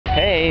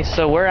Hey,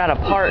 so we're at a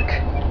park,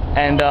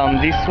 and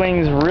these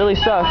swings really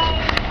suck.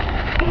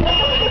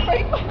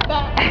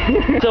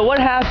 So what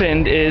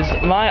happened is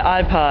my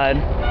iPod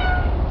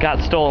got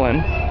stolen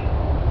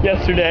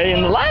yesterday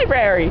in the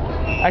library.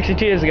 Actually,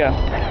 2 years ago.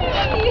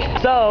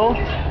 So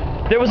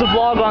there was a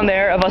vlog on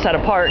there of us at a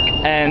park,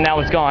 and now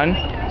it's gone.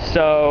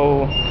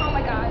 So Oh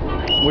my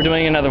god. we're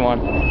doing another one.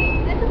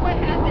 This is what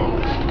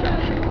happened.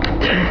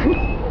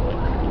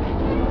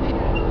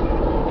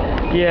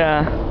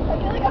 Yeah. I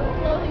feel like I'm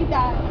slowly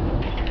dying.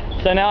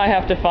 So now I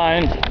have to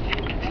find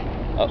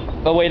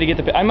a way to get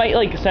the. I might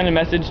like send a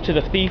message to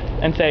the thief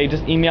and say,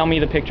 just email me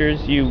the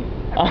pictures you.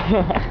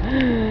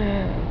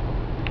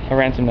 A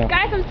ransom note.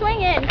 Guys, I'm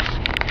swinging.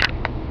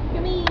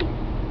 Come me.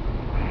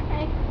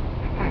 Hey.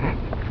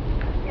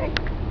 Hey.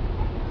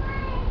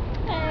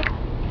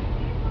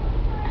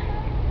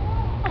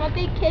 I'm a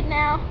big kid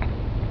now.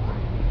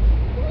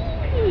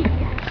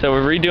 So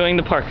we're redoing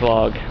the park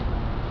vlog.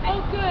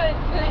 Oh good,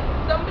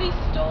 somebody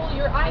stole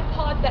your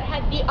iPod that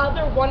had the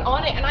other one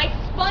on it and I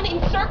spun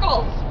in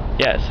circles.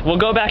 Yes, we'll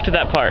go back to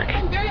that park.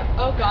 I'm very,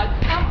 oh god,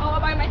 I'm all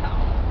by myself.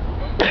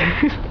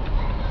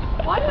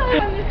 Why did I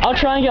have this? I'll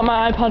try and get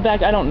my iPod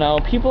back. I don't know.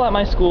 People at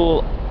my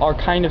school are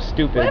kind of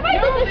stupid. What if I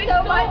did this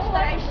so much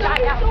that I shot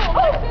out?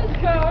 Alexa's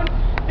cone,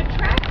 the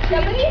track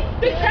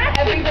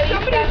team,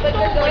 somebody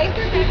stole like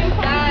Stephen's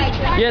bag.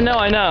 Yeah, no,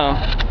 I know.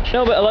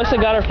 No, but Alexa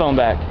got her phone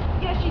back.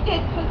 Yeah, she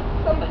did, because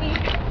somebody,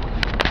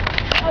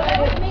 oh, that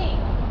was me.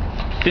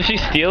 Did she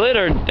steal it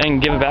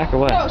and give it back or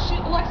what? No,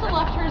 Alexa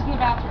left hers in the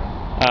bathroom.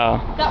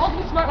 Oh. That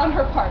wasn't smart on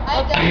her part.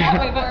 I Let's done put it that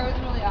that way, before. but- It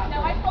was really awkward.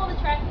 No, I stole the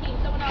track team,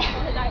 someone else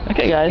stole his iPod.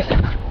 Okay, guys.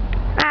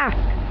 Ah!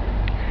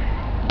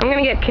 I'm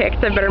gonna get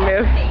kicked, I better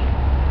move.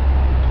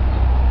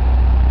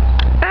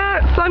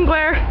 Ah, sun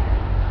glare.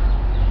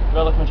 Do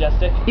I look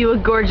majestic? You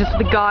look gorgeous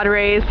with the god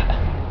rays.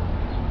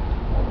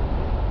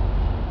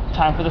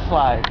 Time for the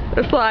slide.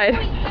 The slide.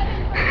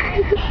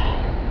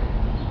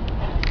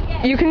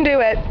 You can do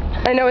it.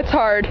 I know it's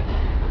hard.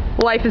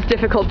 Life is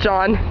difficult,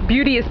 John.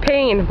 Beauty is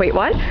pain. Wait,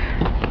 what?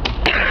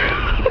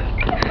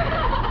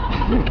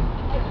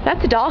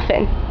 That's a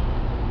dolphin.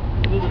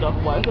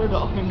 Why is there a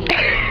dolphin?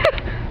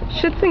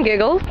 Shits and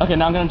giggles. Okay,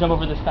 now I'm gonna jump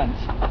over this fence.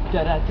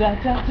 Da da da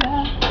da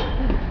da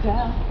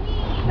da.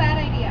 Bad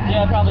idea.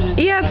 Yeah, I probably did.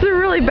 Yeah, it's a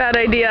really bad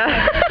idea.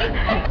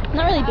 I'm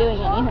not really doing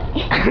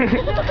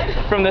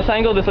anything. From this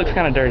angle, this looks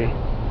kind of dirty.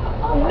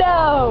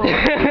 No.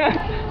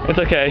 It's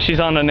okay. She's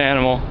on an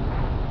animal.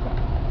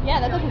 Yeah,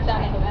 that doesn't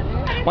sound any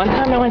better. One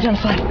time I went down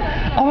a slide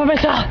all by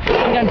myself.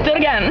 I'm gonna do it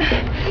again.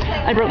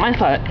 I broke my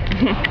foot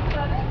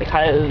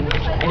because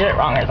I did it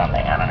wrong or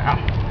something. I don't know.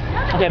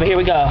 Okay, but here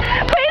we go.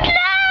 Please no!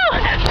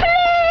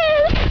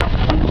 Please!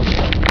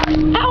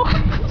 Ow!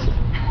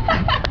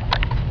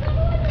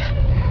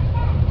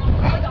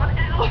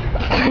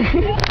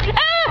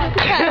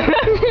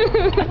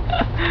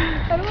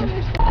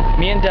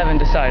 Me and Devin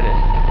decided,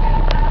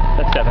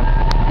 that's Devin,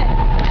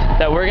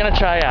 that we're gonna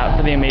try out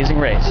for the Amazing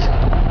Race,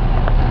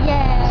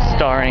 Yeah.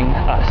 starring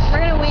us. We're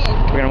gonna win.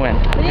 We're gonna win.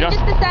 We You didn't don't-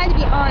 just decide to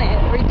be on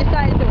it. We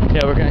decided to win.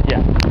 Yeah, we're gonna. Yeah.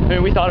 I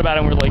mean, we thought about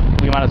it and we're like,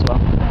 we might as well.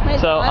 Might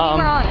as So, well. I mean,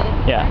 we're on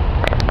it. yeah.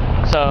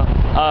 So,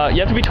 you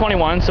have to be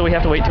 21, so we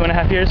have to wait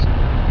 2.5 years.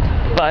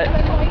 But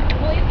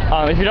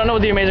if you don't know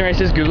what the Amazing Race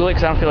is, Google it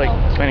because I don't feel like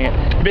explaining it.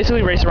 You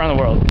basically race around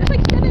the world. There's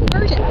like 7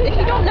 versions. If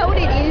you don't know what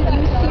it is,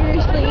 you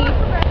seriously.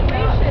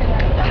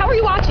 How are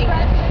you watching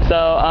this?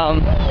 So,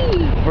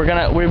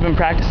 we've been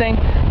practicing.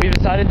 We've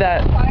decided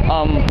that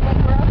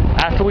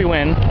after we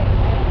win,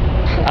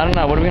 I don't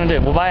know, what are we gonna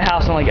do? We'll buy a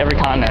house on like every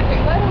continent,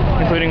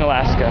 including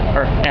Alaska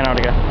or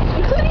Antarctica.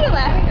 Including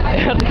Alaska.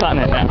 That's the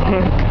continent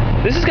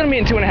now. This is gonna be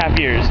in 2.5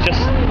 years.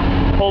 Just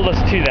hold us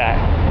to that.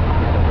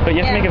 But you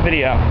have to Yeah. make a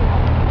video.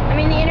 I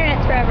mean, the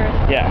internet's forever.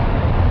 Yeah.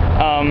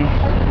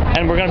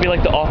 And we're gonna be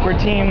like the awkward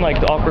team, like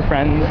the awkward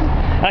friends.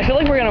 And I feel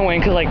like we're gonna win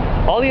because like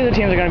all the other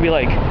teams are gonna be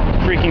like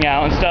freaking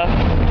out and stuff,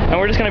 and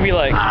we're just gonna be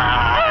like,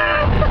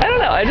 I don't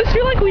know. I just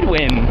feel like we'd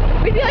win.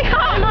 We'd be like,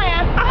 ha,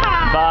 Maya.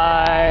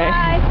 Bye.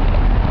 Bye.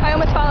 I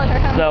almost followed her.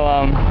 Huh? So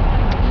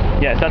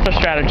yes, that's our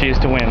strategy is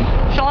to win.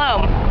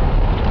 Shalom.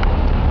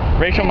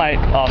 Rachel might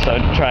also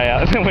try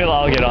out, and we'll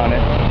all get on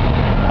it.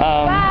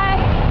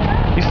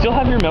 Bye. You still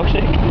have your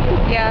milkshake?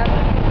 Yeah.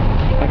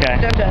 Okay.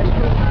 Don't judge.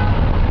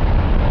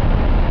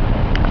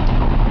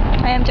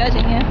 I am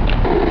judging you.